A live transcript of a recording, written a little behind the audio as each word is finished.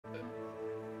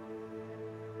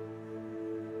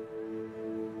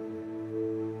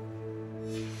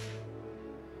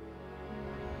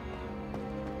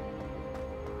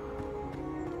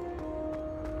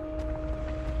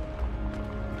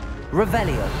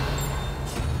Revelio.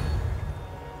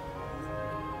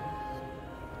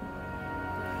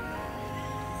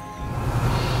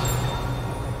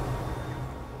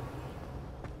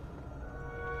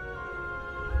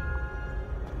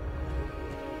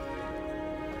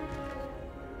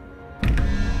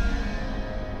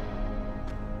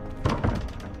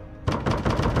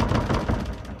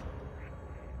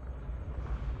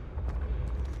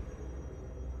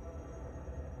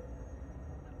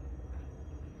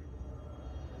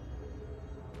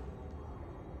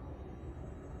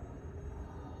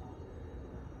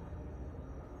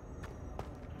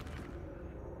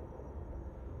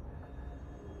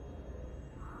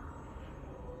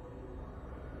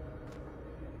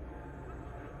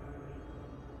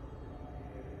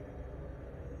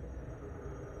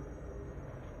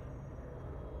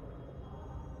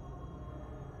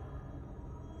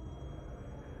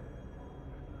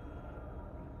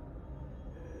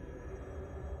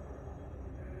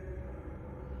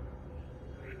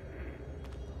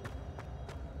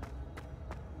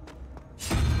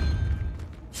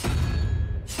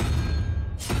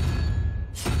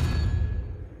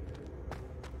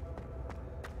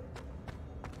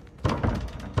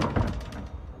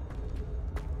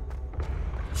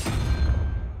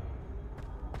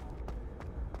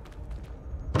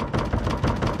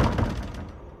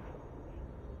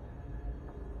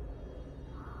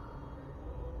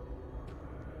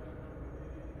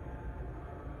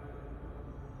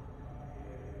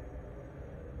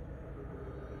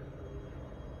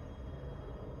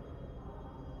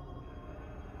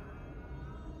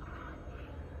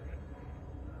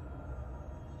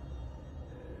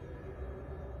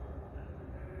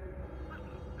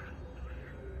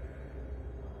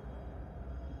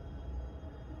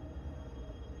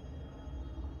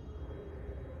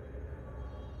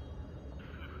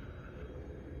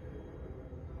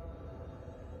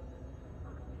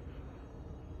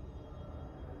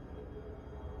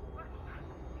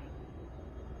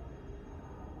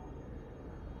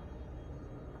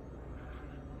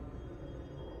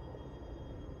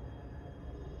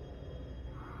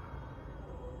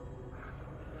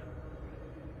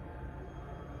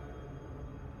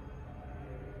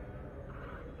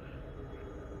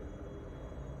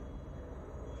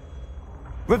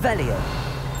 Revelio.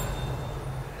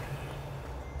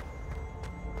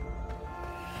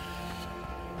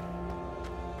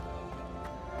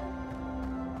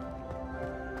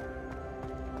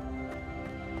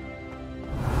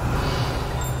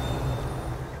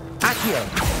 Accio.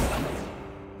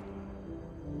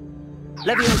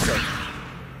 Levioso.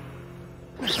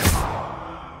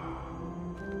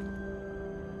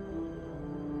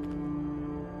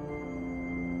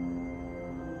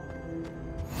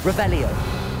 Revelio.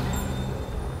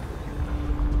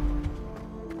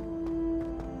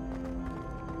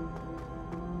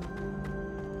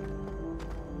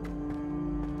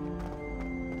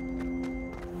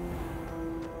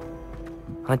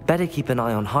 I'd better keep an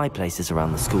eye on high places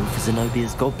around the school for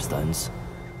Zenobia's gobstones.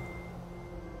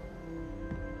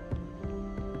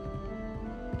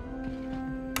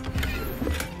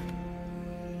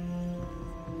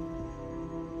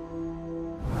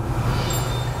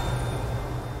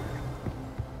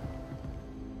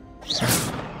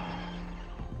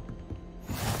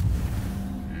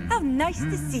 How nice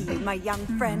to see you, my young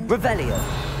friend. Revelio.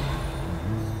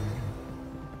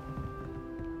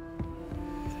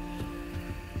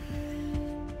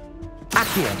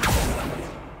 Accio.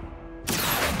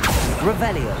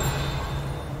 Revelio.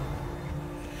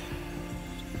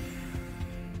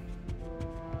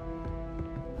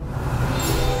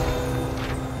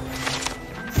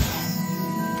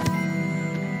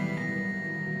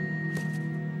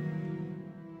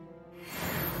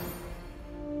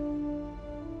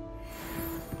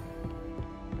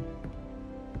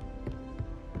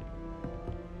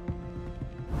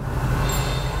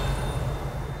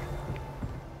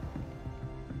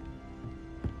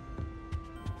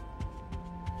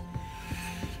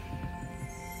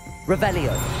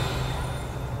 Revelio.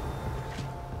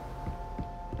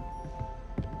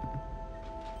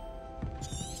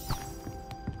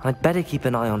 I'd better keep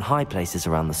an eye on high places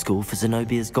around the school for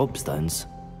Zenobia's gobstones.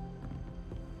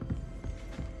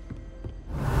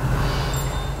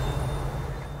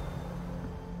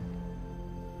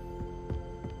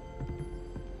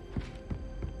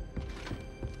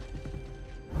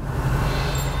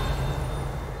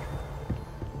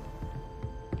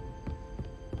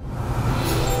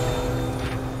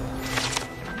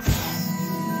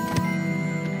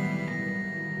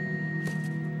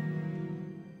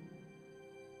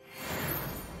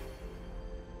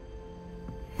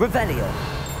 Revelio.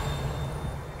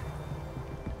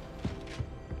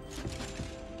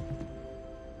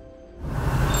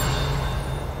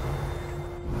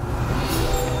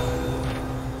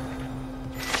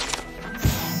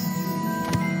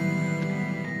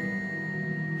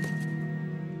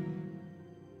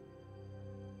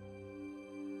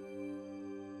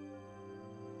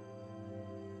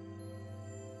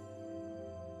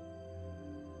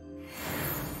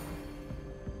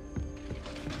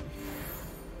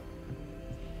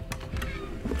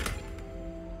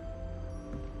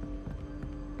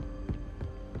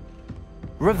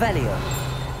 Revelio.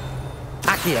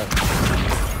 Accio.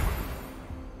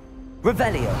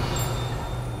 Revelio.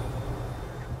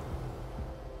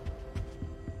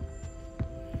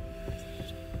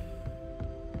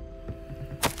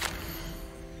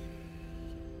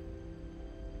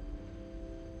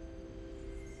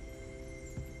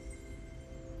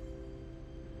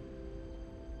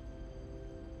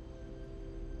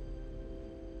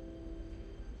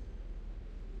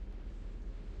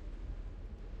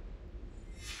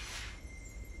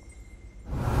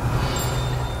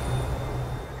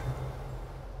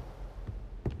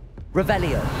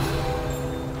 Revelio.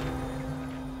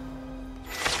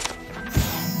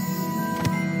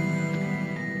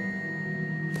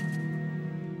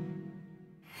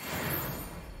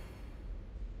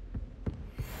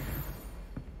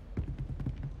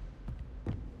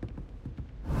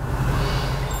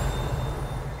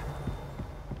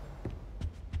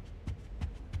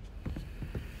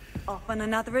 Off on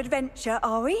another adventure,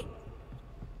 are we?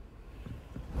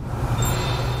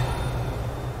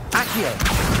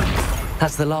 Accio.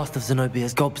 That's the last of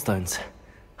Zenobia's gobstones.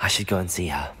 I should go and see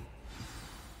her.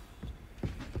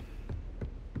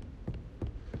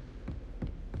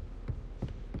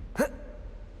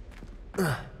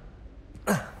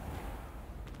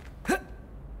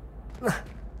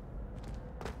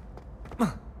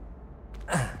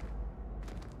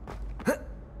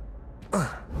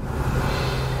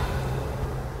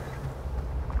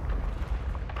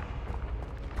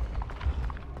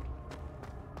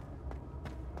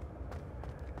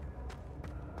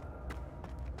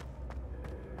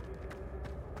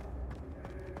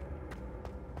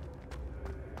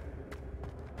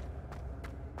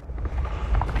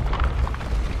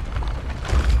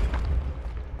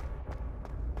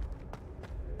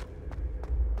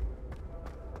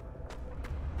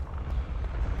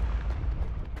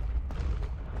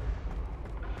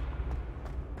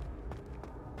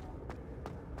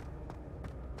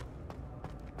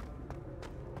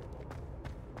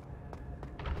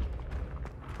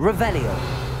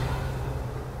 Revelio.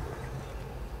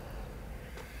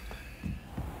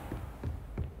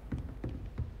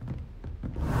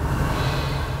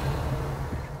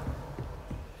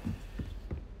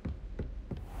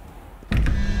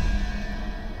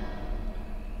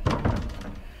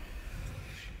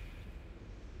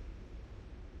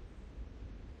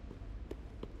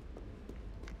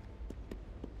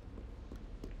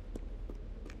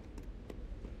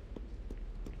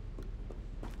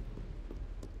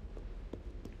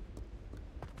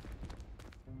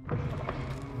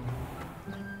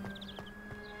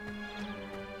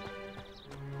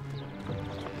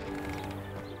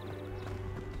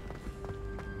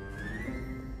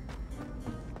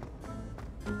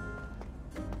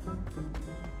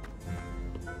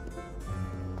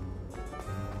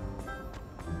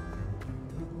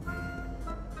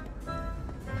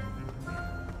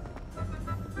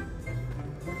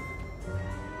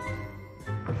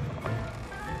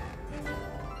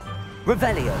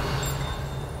 Revelio.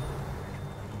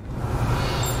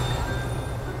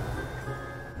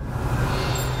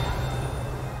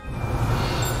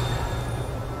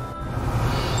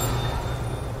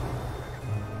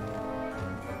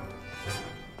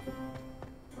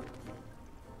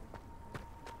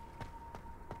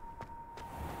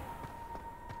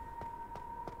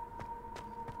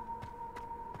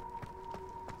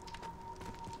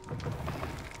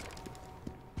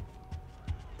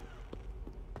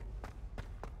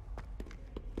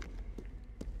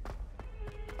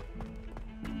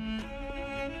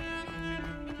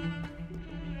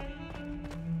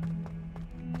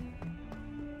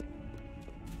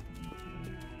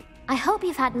 I hope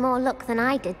you've had more luck than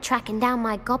I did tracking down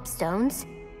my gobstones.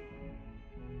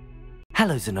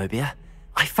 Hello, Zenobia.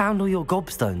 I found all your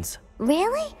gobstones.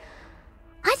 Really?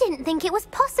 I didn't think it was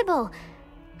possible.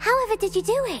 However did you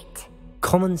do it?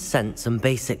 Common sense and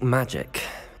basic magic.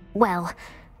 Well,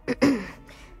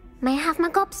 may I have my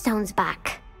gobstones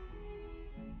back?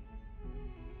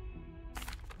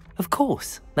 Of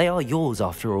course. They are yours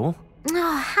after all.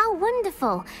 Oh, how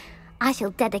wonderful. I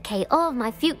shall dedicate all of my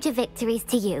future victories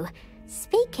to you.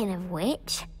 Speaking of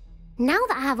which, now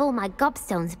that I have all my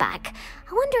gobstones back,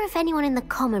 I wonder if anyone in the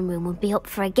common room would be up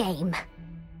for a game.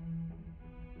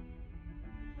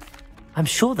 I'm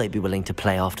sure they'd be willing to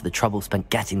play after the trouble spent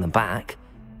getting them back.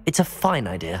 It's a fine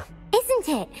idea.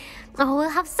 Isn't it? Oh, we'll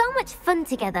have so much fun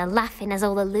together laughing as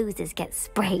all the losers get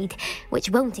sprayed, which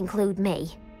won't include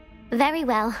me. Very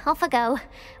well, off I go.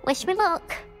 Wish me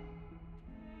luck.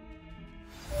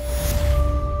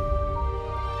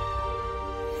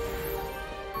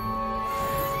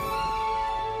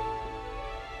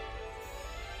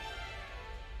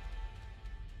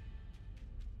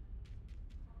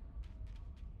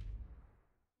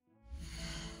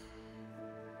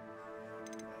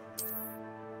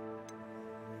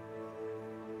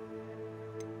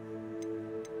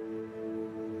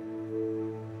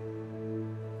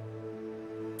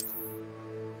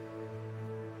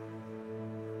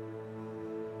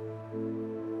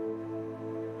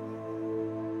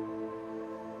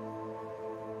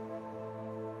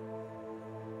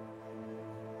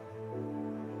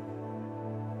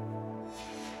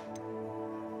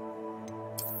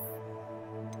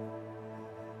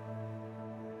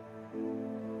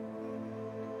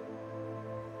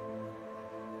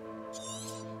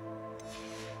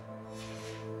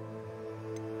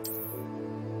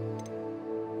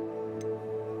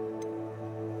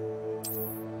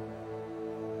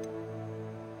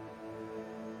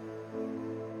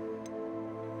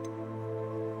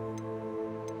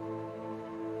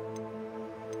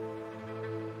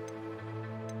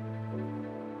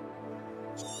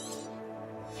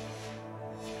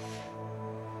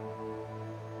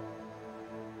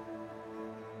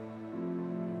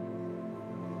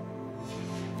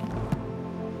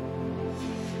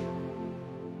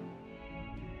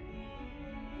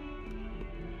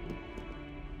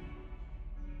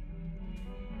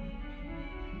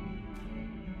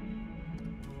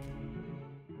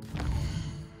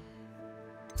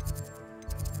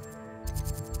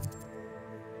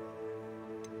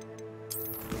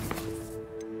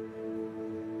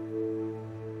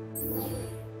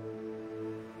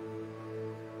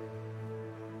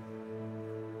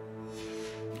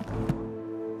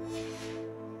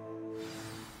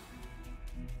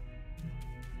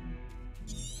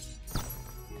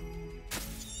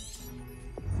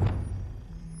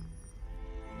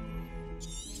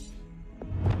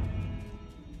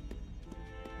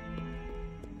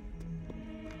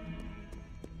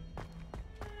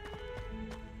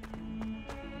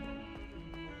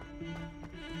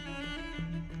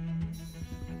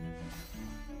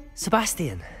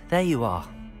 Sebastian, there you are.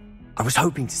 I was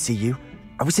hoping to see you.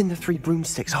 I was in the Three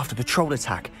Broomsticks after the troll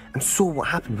attack and saw what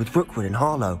happened with Rookwood and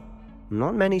Harlow.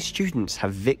 Not many students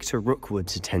have Victor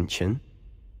Rookwood's attention.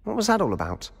 What was that all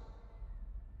about?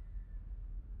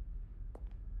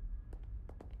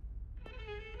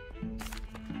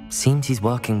 Seems he's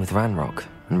working with Ranrock,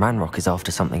 and Ranrock is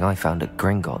after something I found at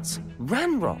Gringotts.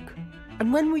 Ranrock?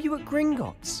 And when were you at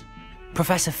Gringotts?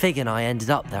 Professor Fig and I ended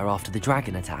up there after the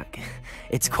dragon attack.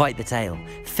 It's quite the tale.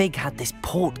 Fig had this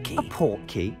port key. A port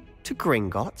key? To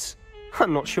Gringotts?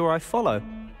 I'm not sure I follow.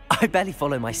 I barely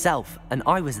follow myself, and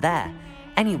I was there.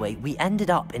 Anyway, we ended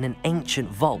up in an ancient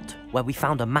vault where we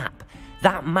found a map.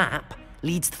 That map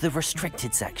leads to the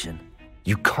restricted section.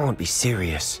 You can't be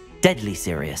serious. Deadly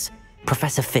serious.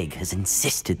 Professor Fig has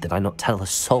insisted that I not tell a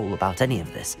soul about any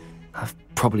of this. I've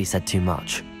probably said too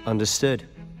much. Understood.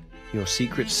 Your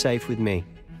secret's safe with me.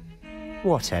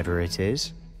 Whatever it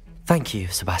is. Thank you,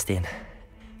 Sebastian.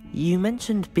 You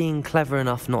mentioned being clever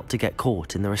enough not to get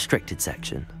caught in the restricted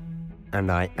section.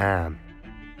 And I am.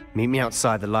 Meet me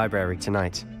outside the library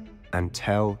tonight. And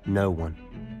tell no one.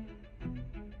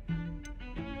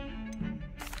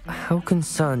 How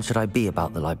concerned should I be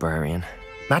about the librarian?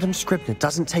 Madam Scribner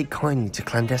doesn't take kindly to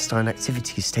clandestine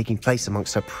activities taking place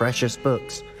amongst her precious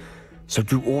books. So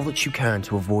do all that you can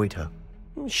to avoid her.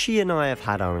 She and I have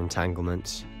had our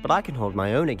entanglements, but I can hold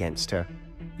my own against her.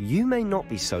 You may not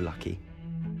be so lucky.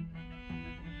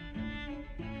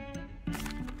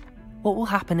 What will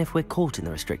happen if we're caught in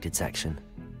the restricted section?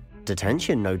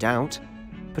 Detention, no doubt.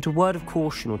 But a word of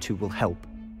caution or two will help.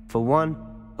 For one,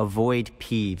 avoid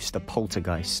Peeves, the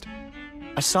poltergeist.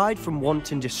 Aside from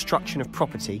wanton destruction of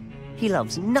property, he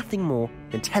loves nothing more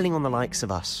than telling on the likes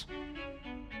of us.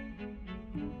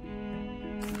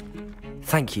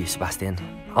 Thank you, Sebastian.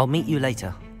 I'll meet you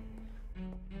later.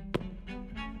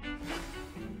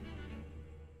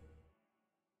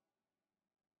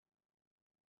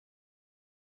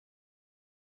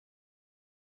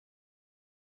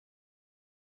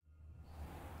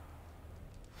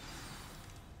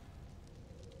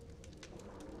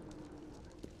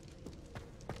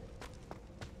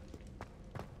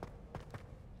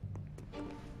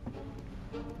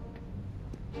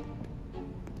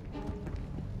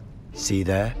 See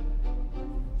there?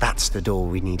 That's the door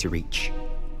we need to reach.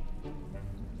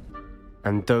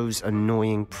 And those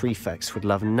annoying prefects would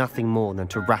love nothing more than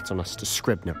to rat on us to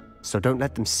Scribner, so don't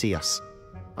let them see us.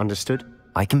 Understood?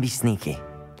 I can be sneaky.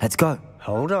 Let's go.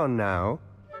 Hold on now.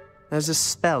 There's a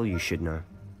spell you should know.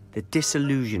 The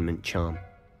Disillusionment Charm.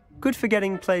 Good for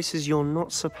getting places you're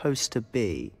not supposed to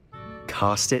be.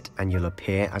 Cast it and you'll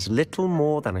appear as little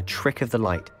more than a trick of the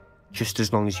light, just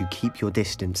as long as you keep your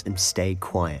distance and stay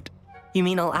quiet. You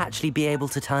mean I'll actually be able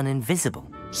to turn invisible?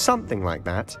 Something like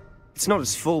that. It's not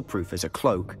as foolproof as a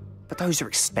cloak, but those are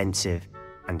expensive.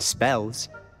 And spells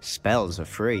are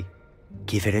free.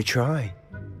 Give it a try.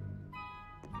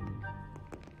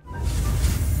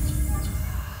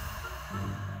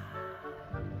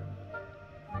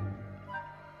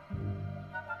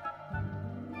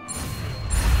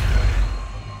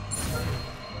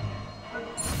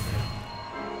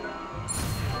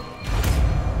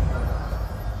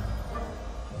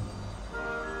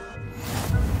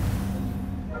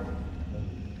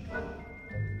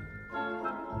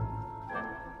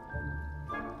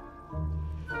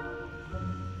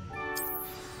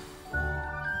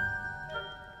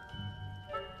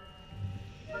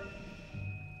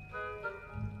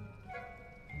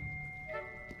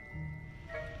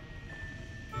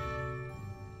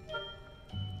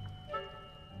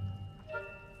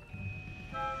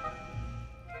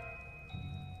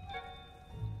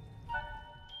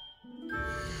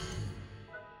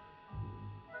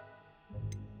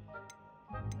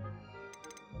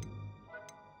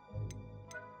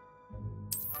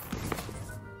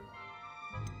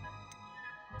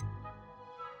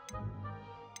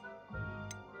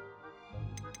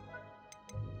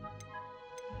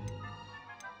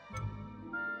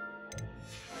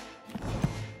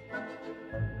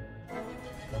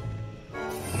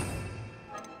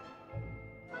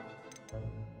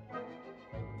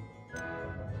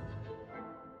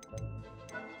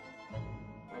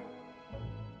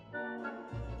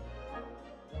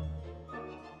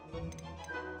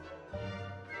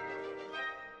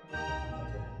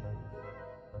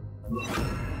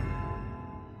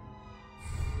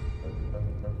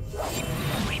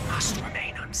 We must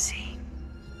remain unseen.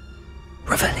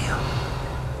 Revelio.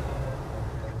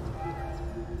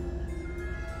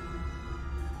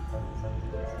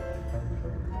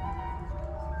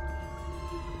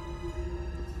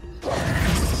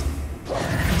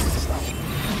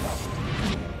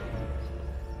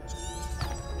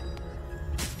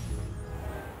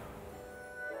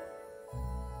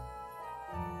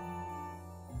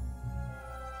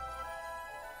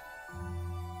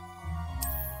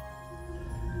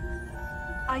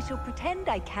 I shall pretend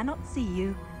I cannot see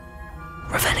you.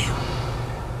 Revelio.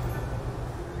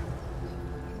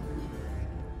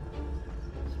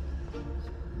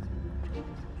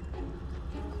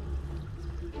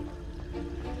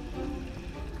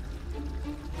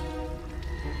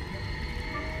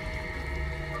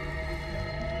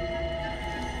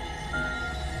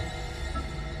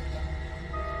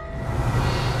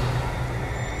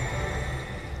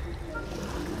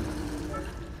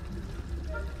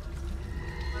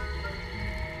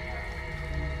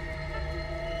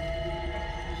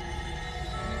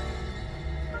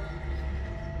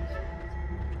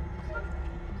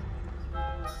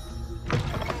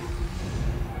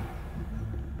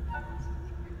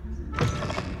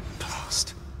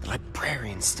 Blast. The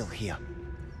librarian's still here.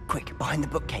 Quick, behind the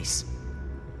bookcase.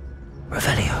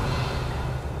 Revelio.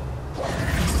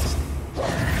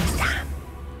 Damn.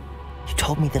 You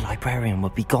told me the librarian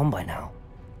would be gone by now.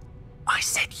 I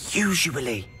said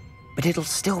usually, but it'll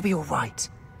still be all right.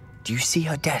 Do you see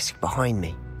her desk behind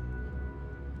me?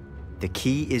 The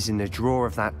key is in the drawer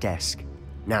of that desk.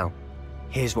 Now,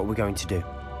 here's what we're going to do.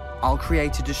 I'll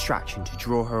create a distraction to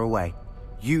draw her away.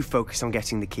 You focus on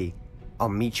getting the key. I'll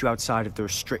meet you outside of the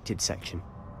restricted section.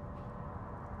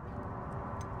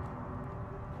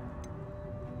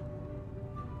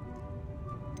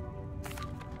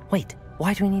 Wait,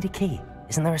 why do we need a key?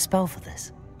 Isn't there a spell for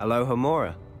this?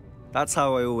 Alohomora. That's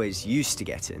how I always used to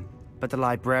get in. But the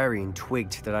librarian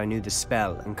twigged that I knew the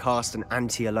spell and cast an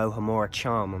anti-Alohomora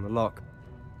charm on the lock.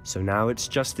 So now it's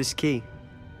just this key.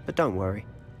 But don't worry.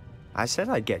 I said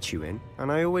I'd get you in,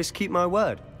 and I always keep my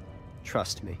word.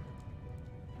 Trust me.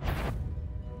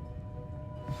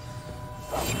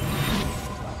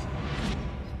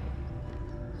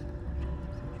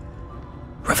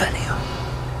 Revelio.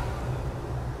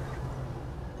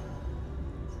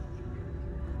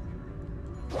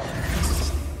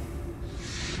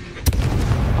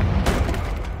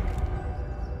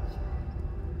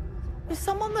 Is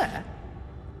someone there?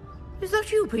 Is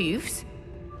that you, Peeves?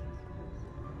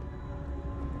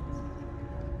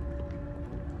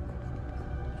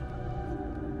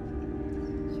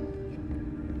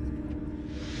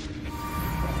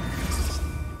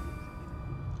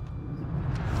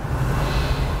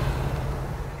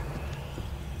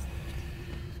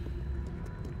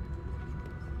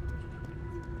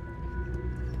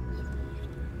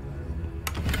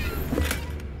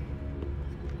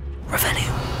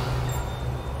 Revelio.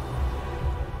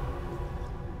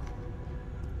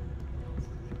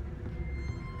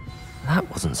 That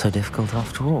wasn't so difficult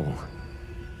after all.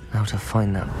 Now to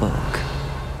find that book.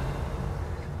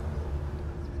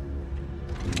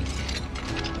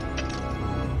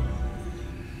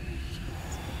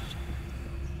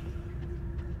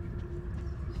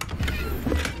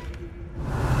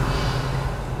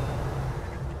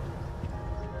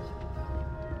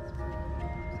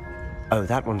 Oh,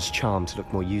 that one's charmed to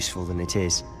look more useful than it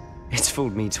is. It's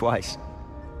fooled me twice.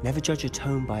 Never judge a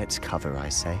tome by its cover, I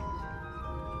say.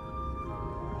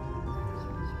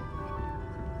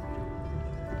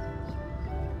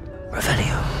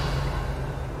 Revelio.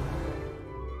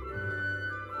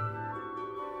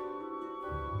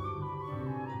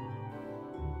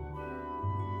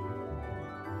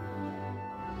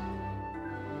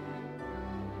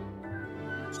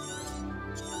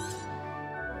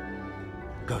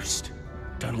 Ghost,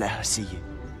 don't let her see you.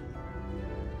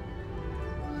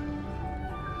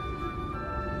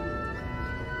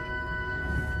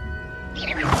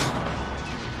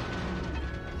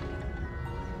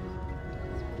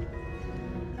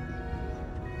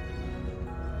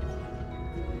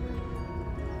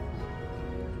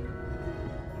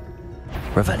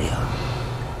 Revelio.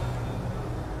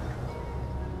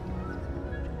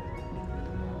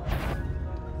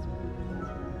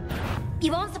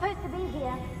 You aren't supposed to be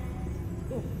here.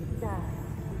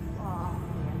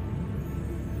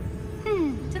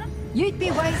 You'd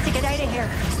be wise to get out of here.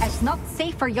 It's not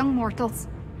safe for young mortals.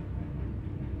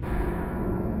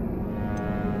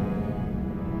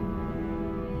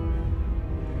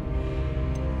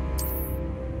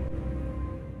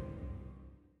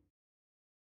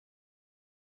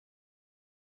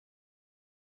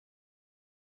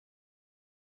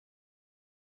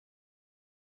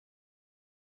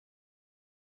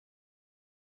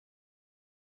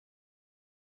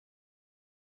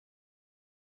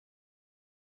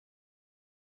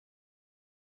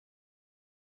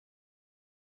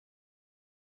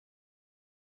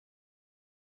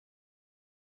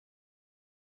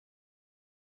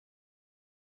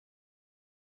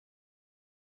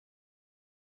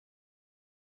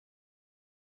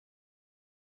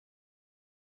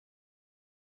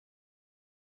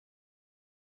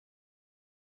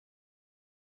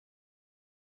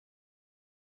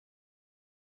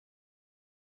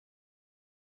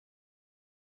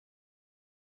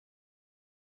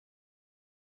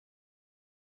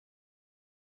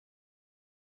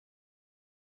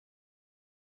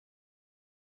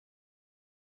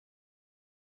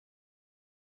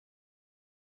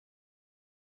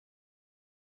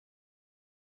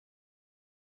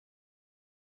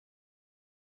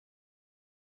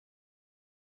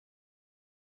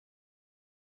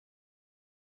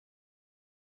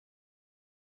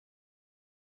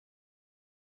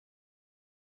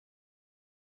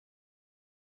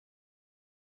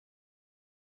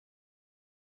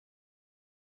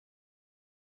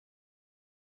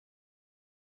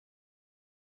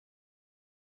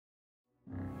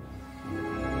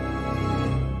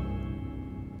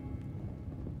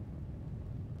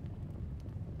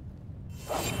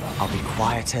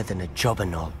 quieter than a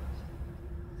jobberknoll.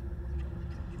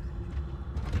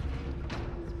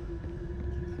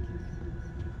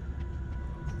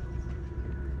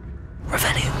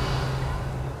 Revelio.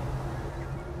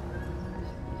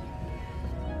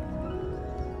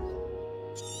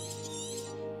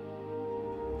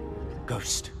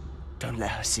 Ghost, don't let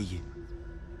her see you.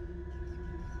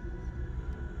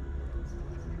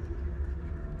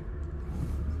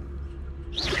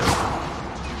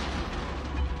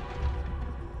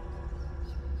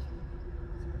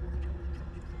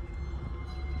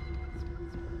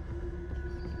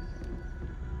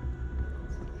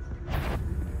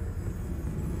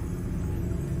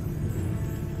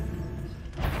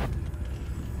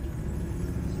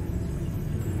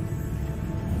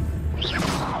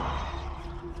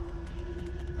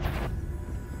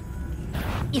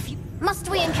 Must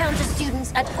we encounter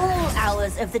students at all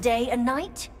hours of the day and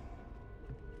night?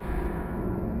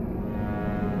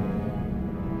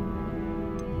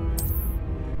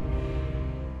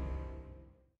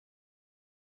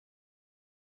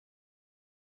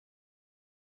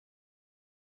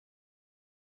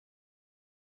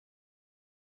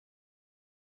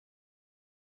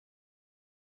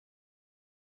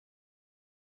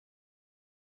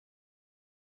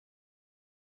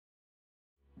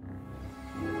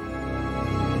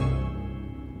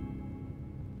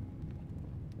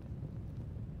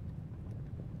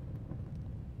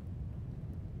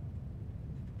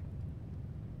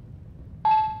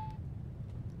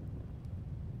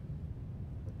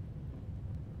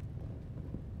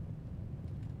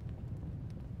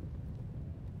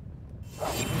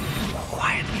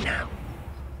 Quietly now.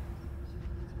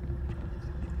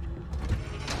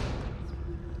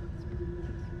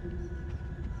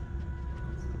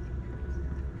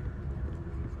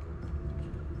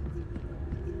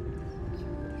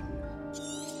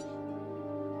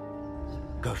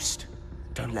 Ghost,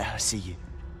 don't let her see you.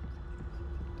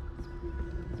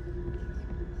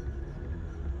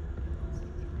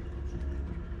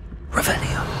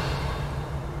 Revelio.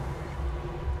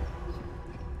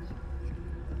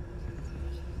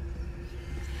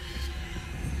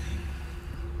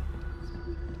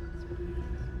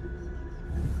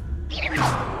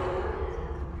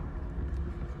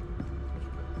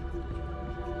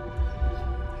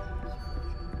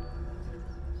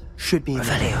 Should be in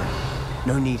Revelio. there.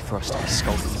 No need for us to be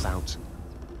skulking about.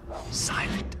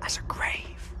 Silent as a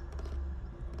grave.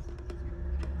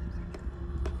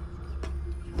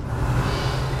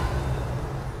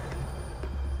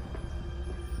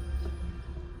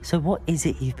 So what is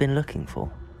it you've been looking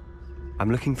for? I'm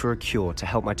looking for a cure to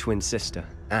help my twin sister,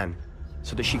 Anne,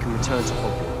 so that she can return to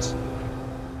Hogwarts.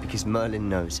 Because Merlin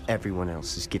knows everyone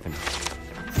else is given up.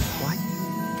 Why?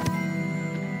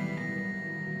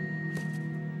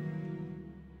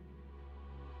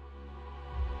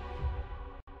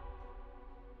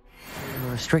 In the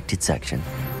restricted section,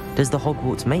 does the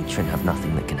Hogwarts matron have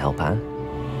nothing that can help Anne?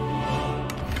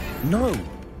 No!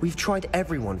 We've tried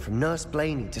everyone from Nurse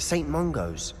Blaney to St.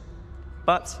 Mungo's.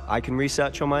 But I can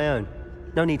research on my own.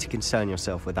 No need to concern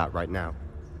yourself with that right now.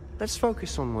 Let's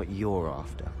focus on what you're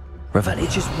after. Revelio.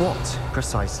 Which is what,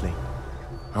 precisely?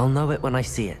 I'll know it when I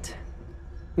see it.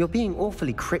 You're being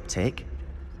awfully cryptic.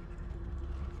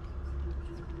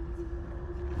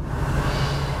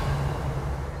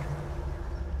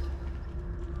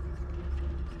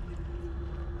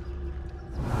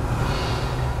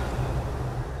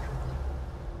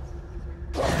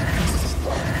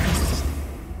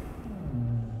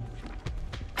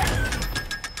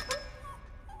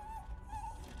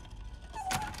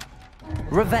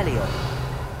 Revelio.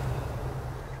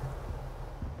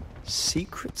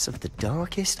 Secrets of the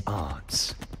darkest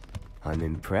arts. I'm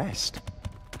impressed.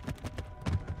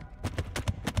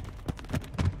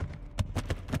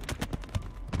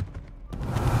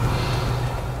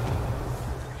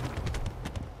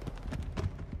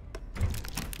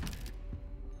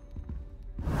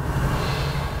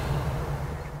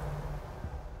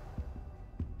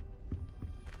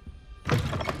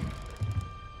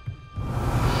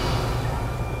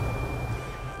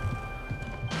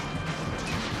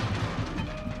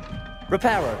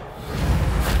 Reparo.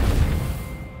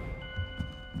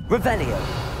 Revelio.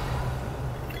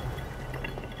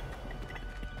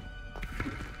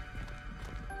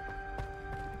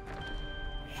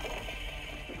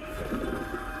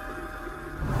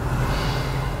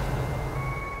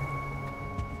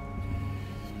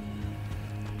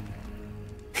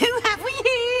 Who have we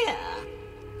here?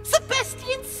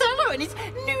 Sebastian Sallow and his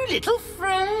new little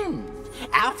friend.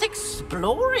 Out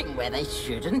exploring where they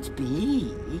shouldn't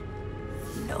be.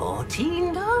 Naughty,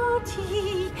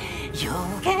 naughty,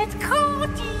 you'll get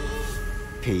caughty.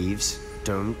 Peeves,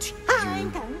 Don't I'm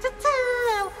you... going to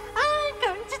tell! I'm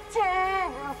going to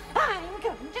tell! I'm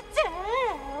going to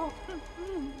tell!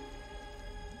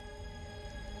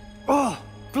 Oh,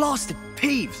 blasted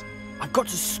Peeves! I've got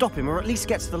to stop him, or at least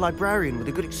get to the librarian with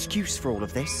a good excuse for all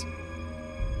of this.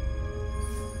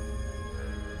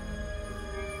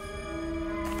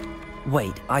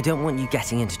 Wait, I don't want you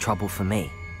getting into trouble for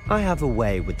me. I have a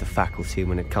way with the faculty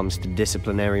when it comes to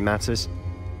disciplinary matters.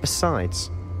 Besides,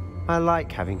 I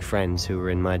like having friends who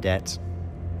are in my debt.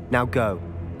 Now go.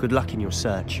 Good luck in your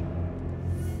search.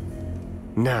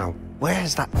 Now, where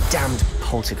has that damned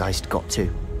poltergeist got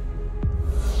to?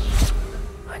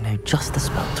 I know just the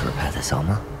spell to repair this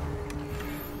armor.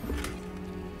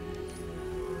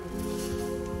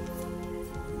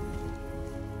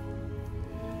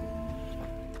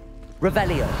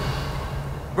 Revelio.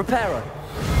 Reparo.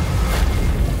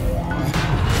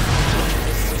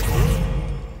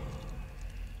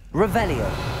 Revelio.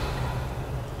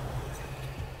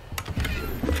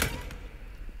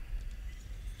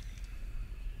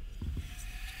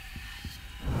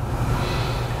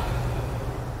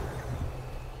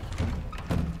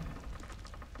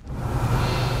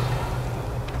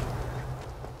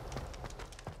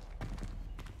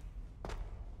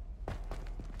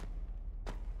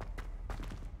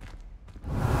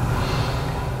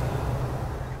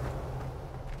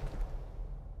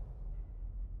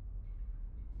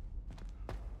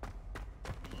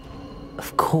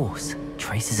 Of course,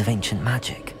 traces of ancient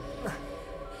magic.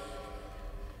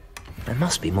 There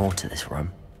must be more to this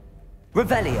room.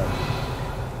 Revelio.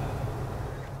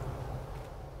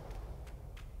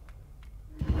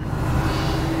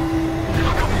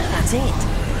 That's it!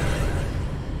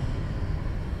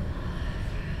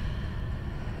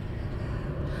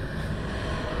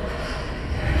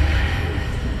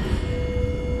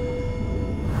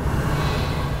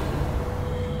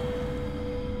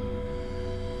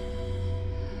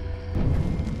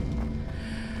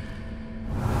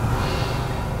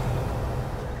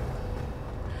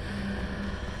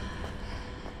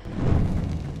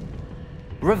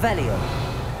 Revelio.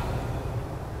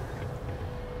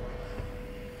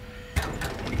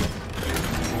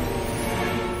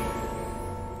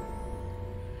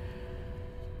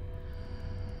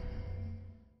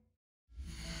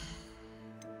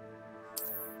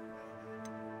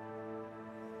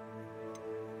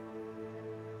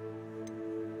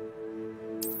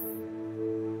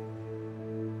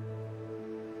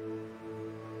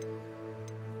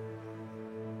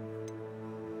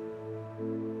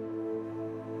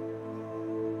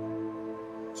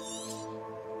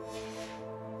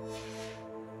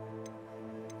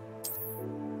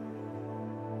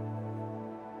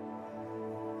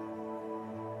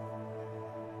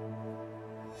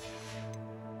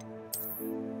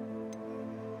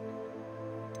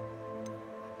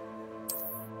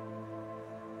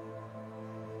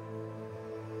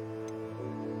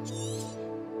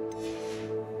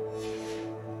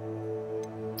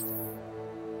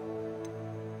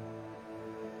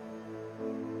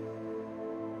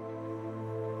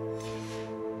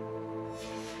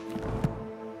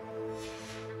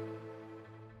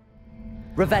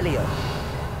 Revelio.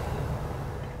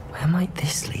 Where might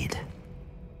this lead?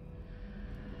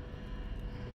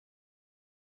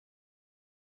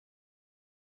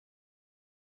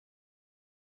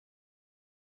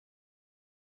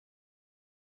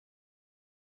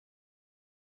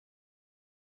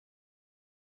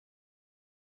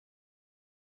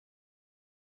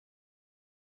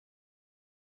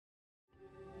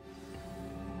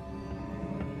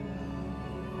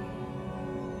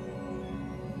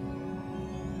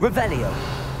 Revelio.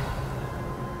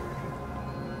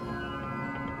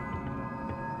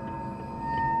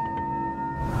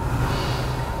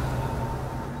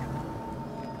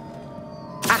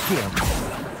 Accio.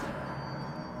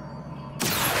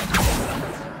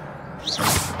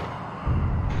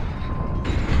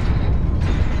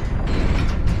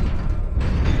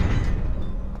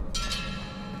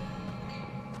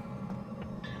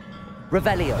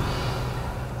 Revelio.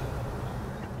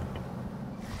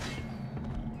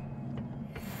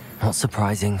 Not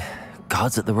surprising.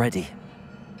 Guards at the ready.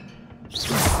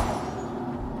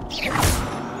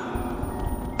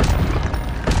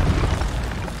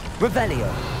 Revelio.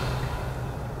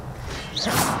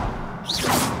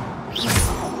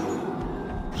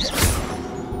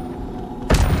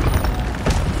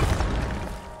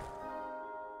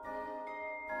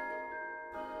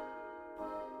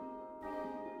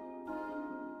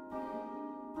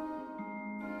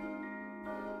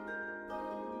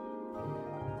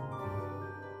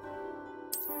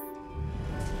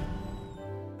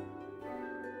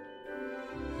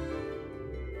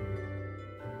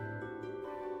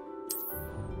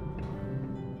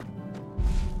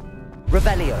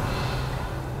 Revelio.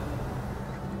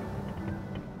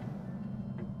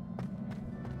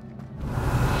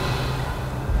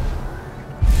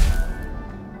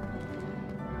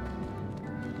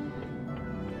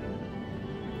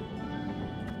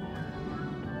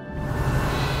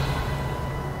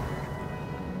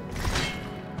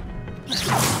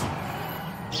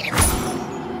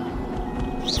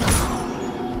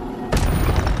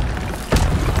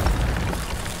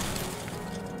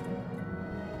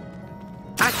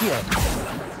 Accio.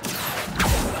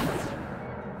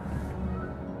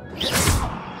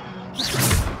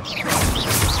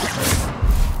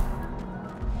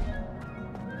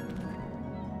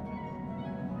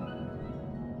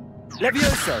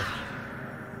 Levioso.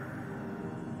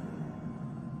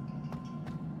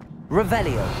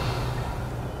 Revelio.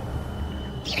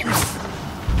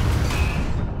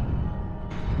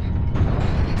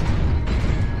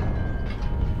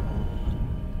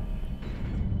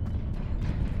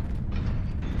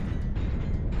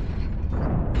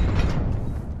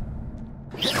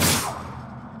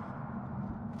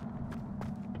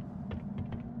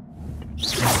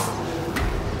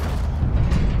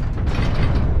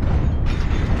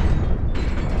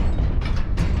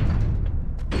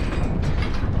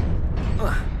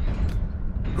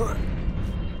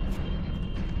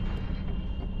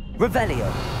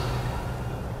 Revelio.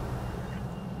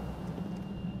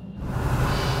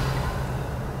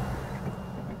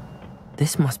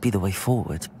 This must be the way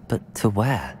forward, but to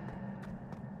where?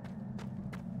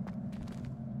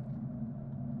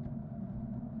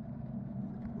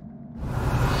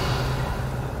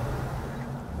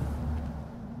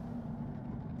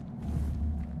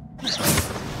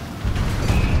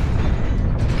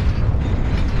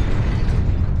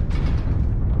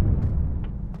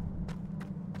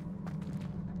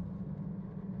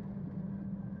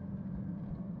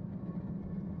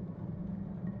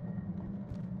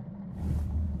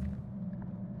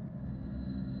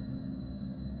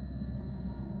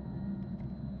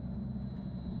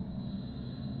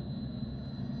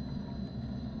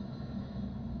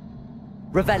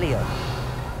 Revelio.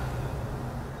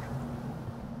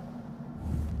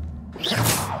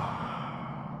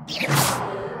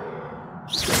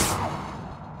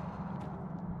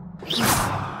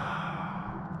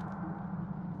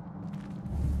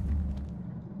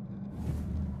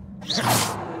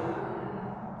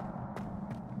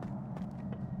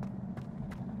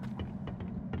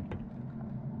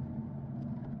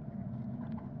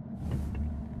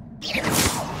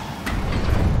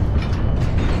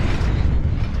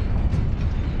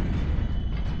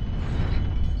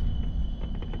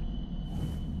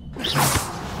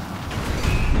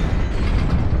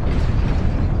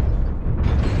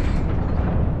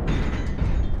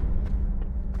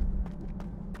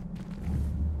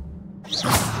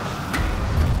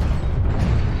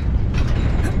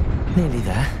 Nearly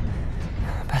there.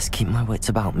 Best keep my wits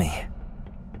about me.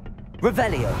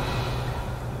 Revelio.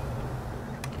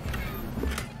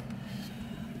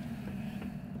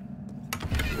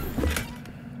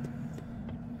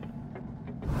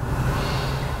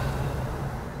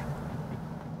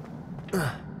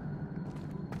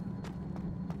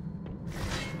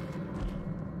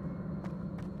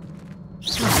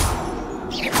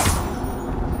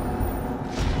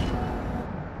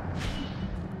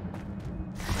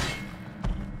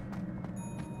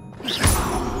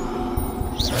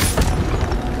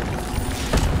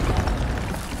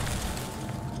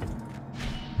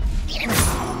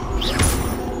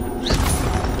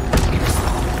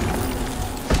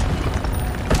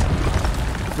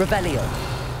 Revelio.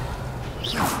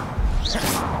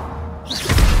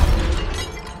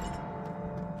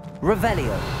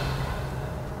 Revelio.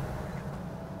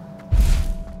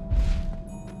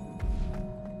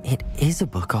 It is a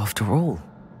book after all.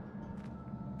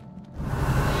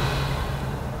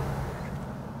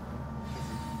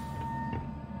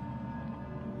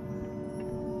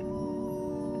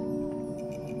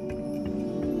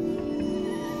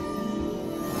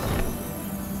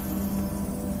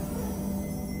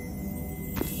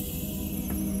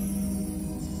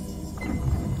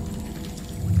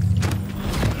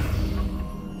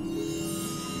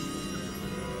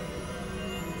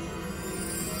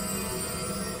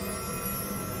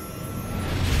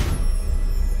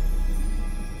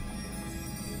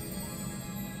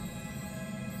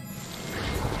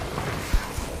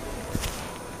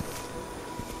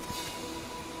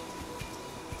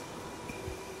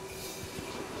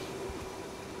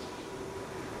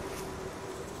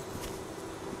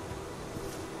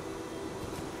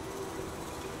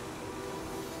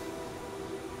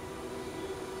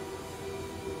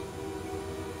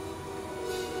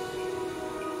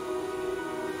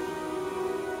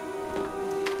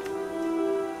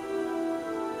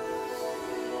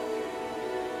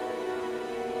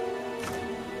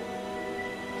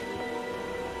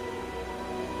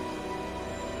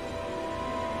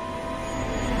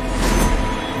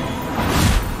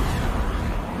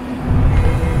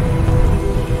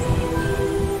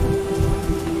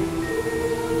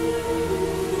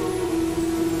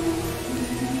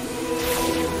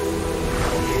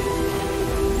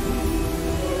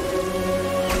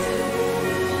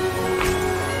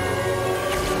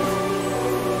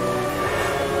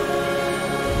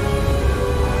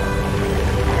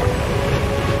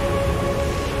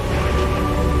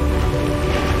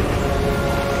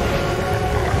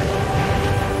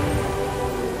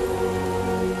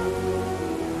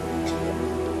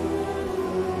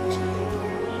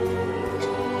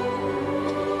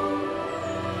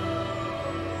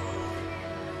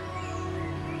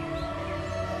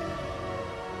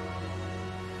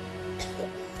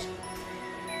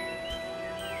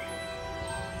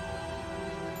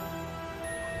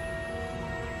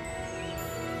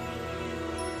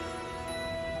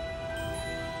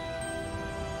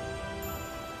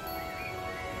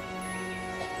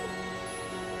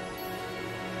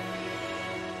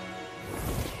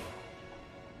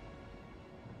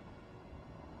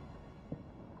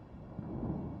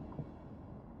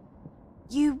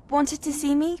 You wanted to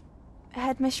see me?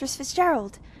 Headmistress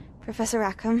Fitzgerald, Professor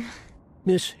Rackham.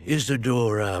 Miss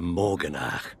Isadora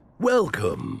Morganach,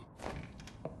 welcome.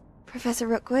 Professor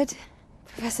Rookwood,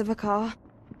 Professor Bakar.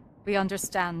 We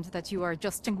understand that you are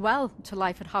adjusting well to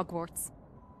life at Hogwarts.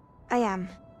 I am.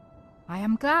 I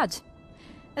am glad.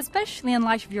 Especially in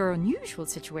light of your unusual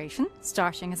situation,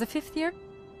 starting as a 5th year.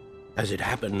 As it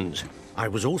happens, I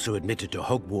was also admitted to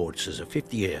Hogwarts as a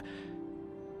 5th year.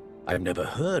 I've never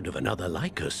heard of another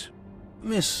like us.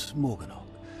 Miss Morganach,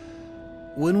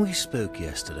 when we spoke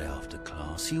yesterday after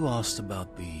class, you asked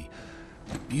about the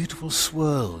beautiful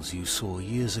swirls you saw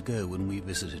years ago when we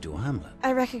visited your hamlet.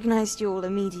 I recognized you all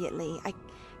immediately. I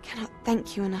cannot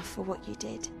thank you enough for what you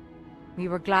did. We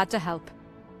were glad to help.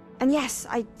 And yes,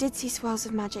 I did see swirls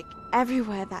of magic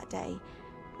everywhere that day.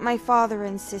 My father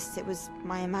insists it was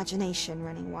my imagination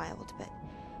running wild, but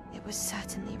it was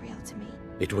certainly real to me.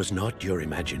 It was not your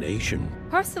imagination.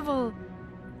 Percival,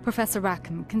 Professor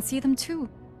Rackham can see them too,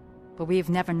 but we have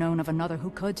never known of another who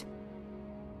could.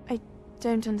 I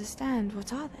don't understand.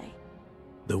 What are they?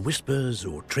 The whispers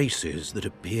or traces that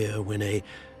appear when a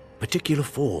particular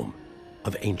form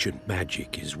of ancient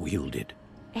magic is wielded.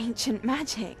 Ancient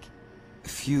magic?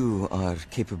 Few are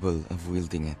capable of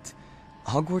wielding it.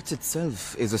 Hogwarts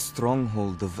itself is a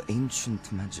stronghold of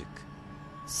ancient magic.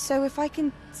 So if I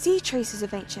can see traces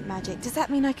of ancient magic, does that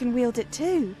mean I can wield it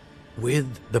too?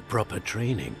 With the proper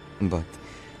training. But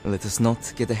let us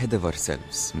not get ahead of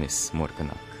ourselves, Miss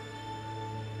Morganach.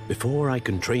 Before I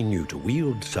can train you to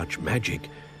wield such magic,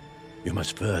 you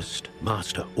must first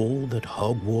master all that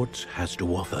Hogwarts has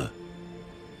to offer.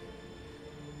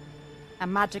 A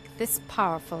magic this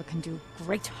powerful can do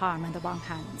great harm in the wrong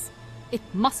hands. It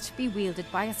must be wielded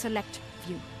by a select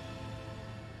few.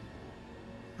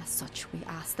 As such, we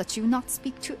ask that you not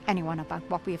speak to anyone about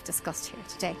what we have discussed here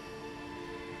today.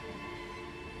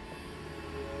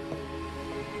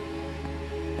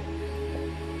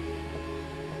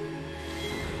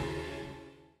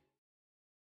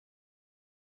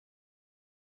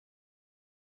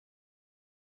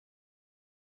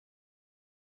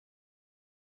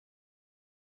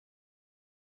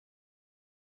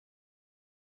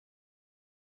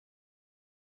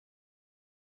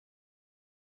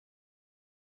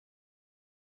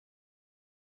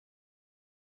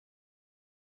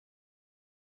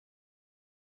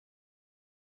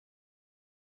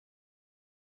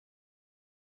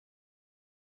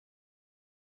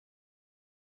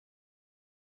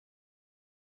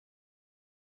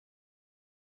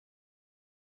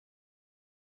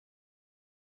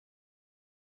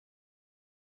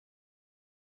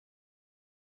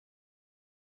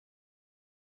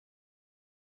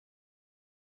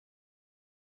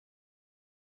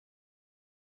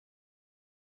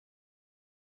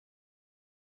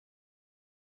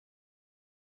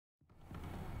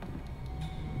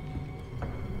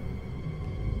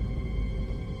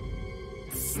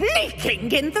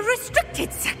 Sneaking in the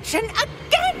restricted section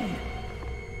again!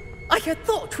 I had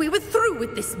thought we were through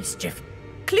with this mischief.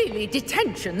 Clearly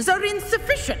detentions are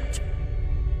insufficient.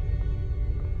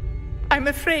 I'm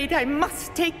afraid I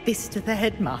must take this to the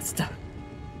headmaster.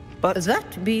 But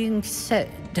that being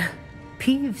said,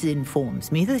 Peeves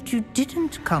informs me that you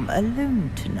didn't come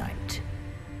alone tonight.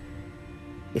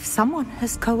 If someone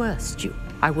has coerced you,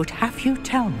 I would have you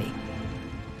tell me.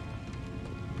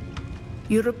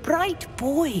 You're a bright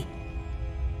boy.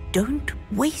 Don't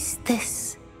waste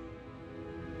this.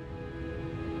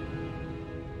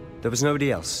 There was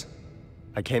nobody else.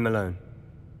 I came alone.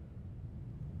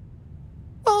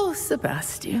 Oh,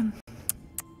 Sebastian.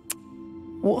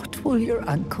 What will your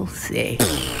uncle say?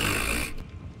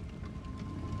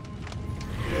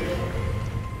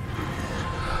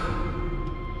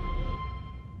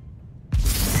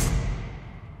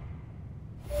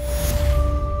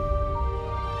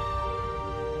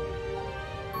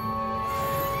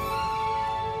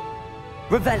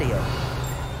 Revelio.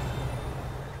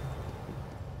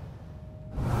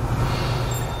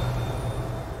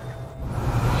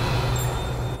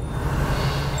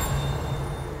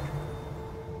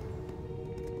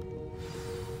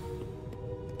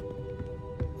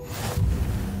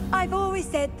 I've always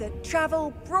said that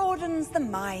travel broadens the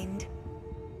mind.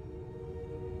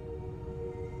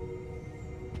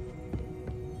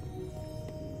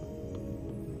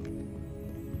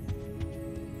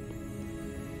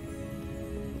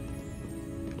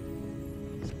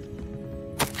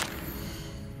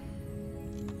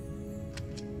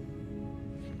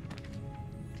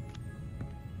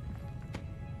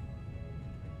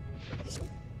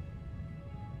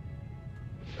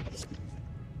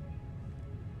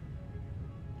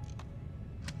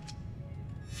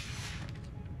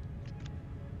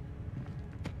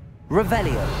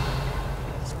 Revelio.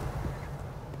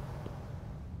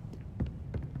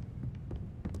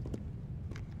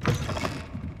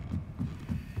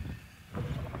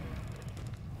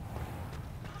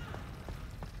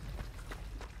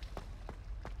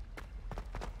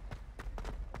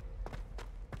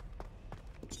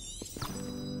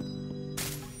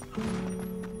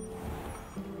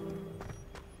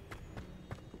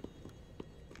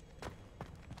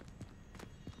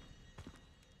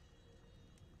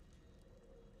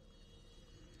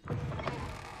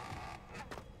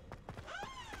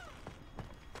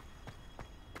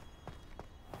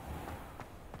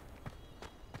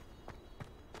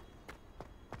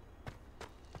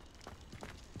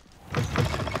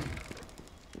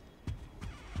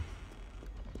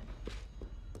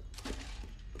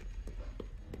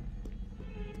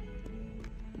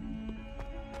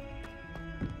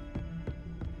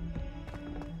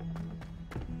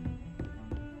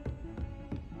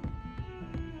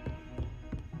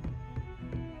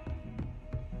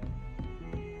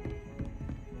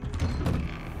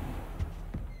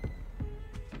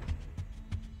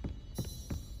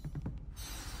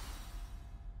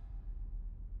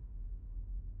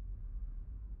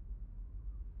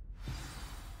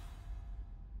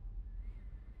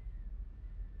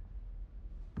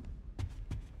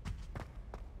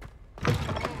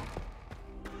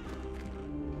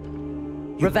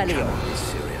 Revelio. Cannot be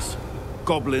serious.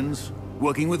 Goblins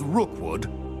working with Rookwood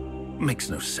makes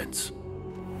no sense.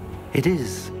 It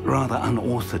is rather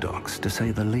unorthodox, to say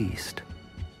the least.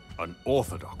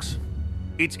 Unorthodox?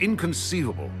 It's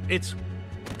inconceivable. It's...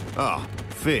 Ah,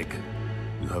 Fig.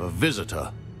 You have a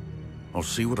visitor. I'll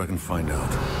see what I can find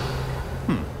out.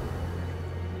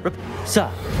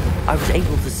 Sir, I was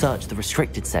able to search the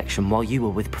restricted section while you were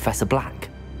with Professor Black.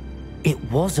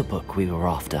 It was a book we were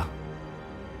after.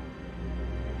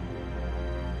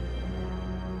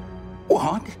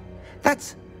 What?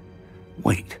 That's...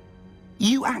 Wait.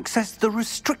 You accessed the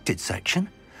restricted section?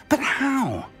 But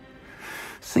how?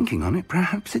 Thinking on it,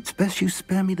 perhaps it's best you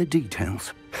spare me the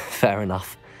details. Fair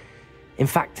enough. In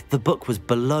fact, the book was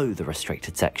below the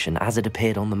restricted section as it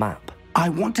appeared on the map. I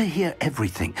want to hear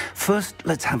everything. First,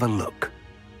 let's have a look.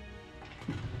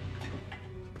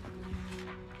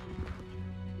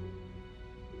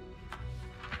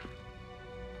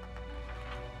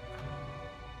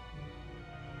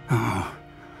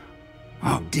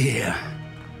 Oh dear.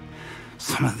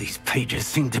 Some of these pages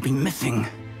seem to be missing.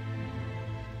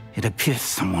 It appears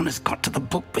someone has got to the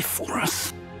book before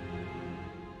us.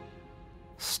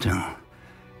 Still,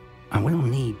 I will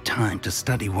need time to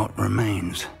study what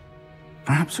remains.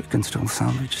 Perhaps we can still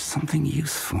salvage something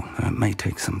useful, though it may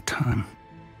take some time.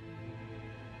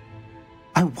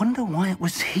 I wonder why it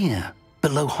was here,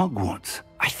 below Hogwarts.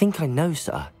 I think I know,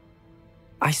 sir.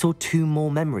 I saw 2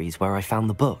 more memories where I found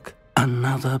the book.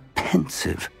 Another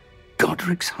pensive.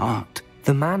 Godric's heart.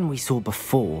 The man we saw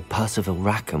before, Percival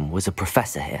Rackham, was a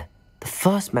professor here. The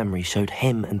first memory showed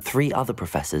him and 3 other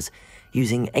professors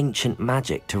using ancient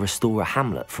magic to restore a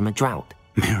hamlet from a drought.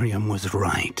 Miriam was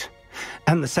right.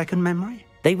 And the second memory?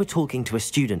 They were talking to a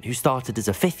student who started as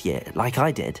a 5th year, like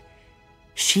I did.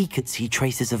 She could see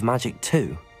traces of magic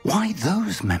too. Why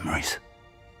those memories?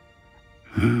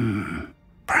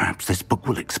 Perhaps this book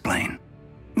will explain.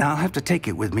 Now I'll have to take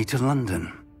it with me to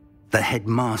London. The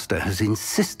headmaster has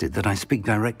insisted that I speak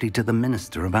directly to the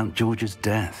minister about George's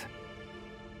death.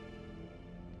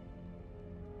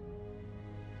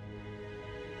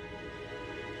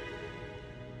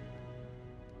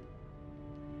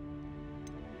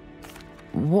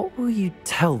 What will you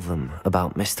tell them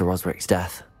about Mr. Osric's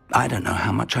death? I don't know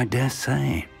how much I dare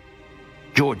say.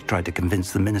 George tried to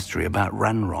convince the ministry about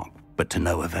Ranrock, but to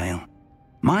no avail.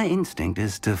 My instinct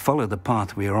is to follow the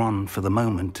path we are on for the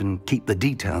moment and keep the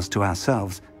details to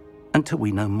ourselves until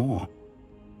we know more.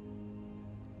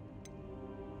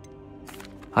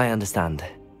 I understand.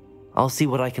 I'll see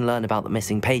what I can learn about the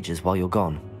missing pages while you're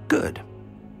gone. Good.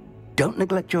 Don't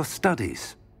neglect your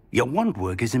studies. Your wand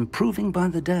work is improving by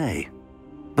the day.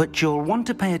 But you'll want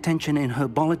to pay attention in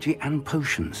herbology and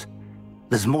potions.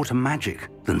 There's more to magic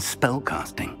than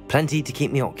spellcasting. Plenty to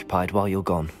keep me occupied while you're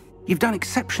gone. You've done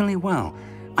exceptionally well.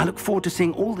 I look forward to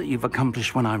seeing all that you've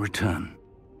accomplished when I return.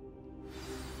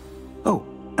 Oh,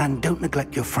 and don't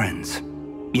neglect your friends.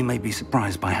 You may be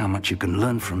surprised by how much you can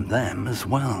learn from them as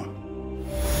well.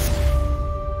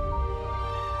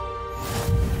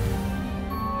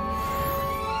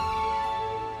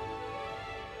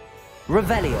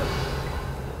 Revelio.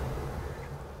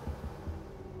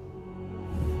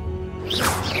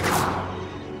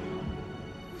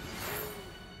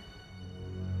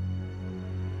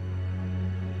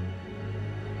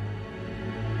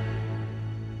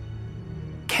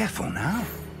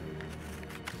 now.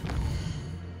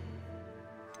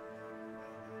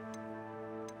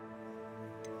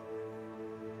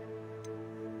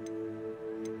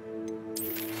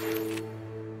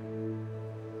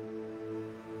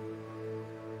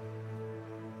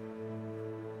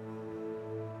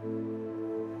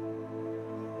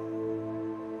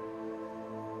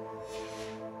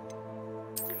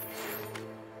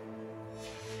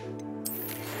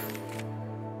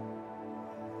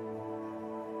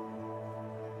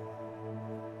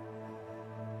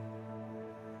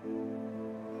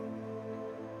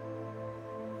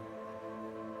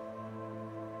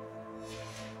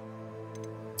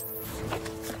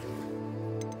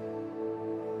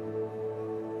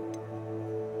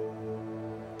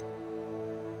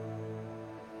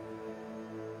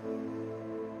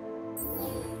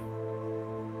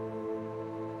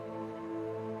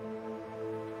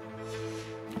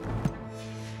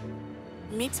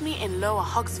 Meet me in Lower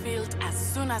Hogsfield as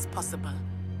soon as possible.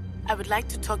 I would like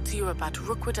to talk to you about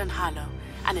Rookwood and Harlow,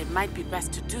 and it might be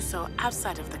best to do so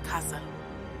outside of the castle.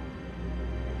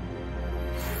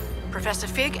 Professor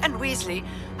Fig and Weasley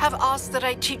have asked that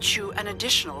I teach you an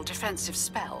additional defensive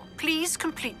spell. Please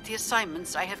complete the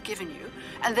assignments I have given you,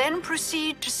 and then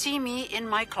proceed to see me in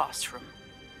my classroom.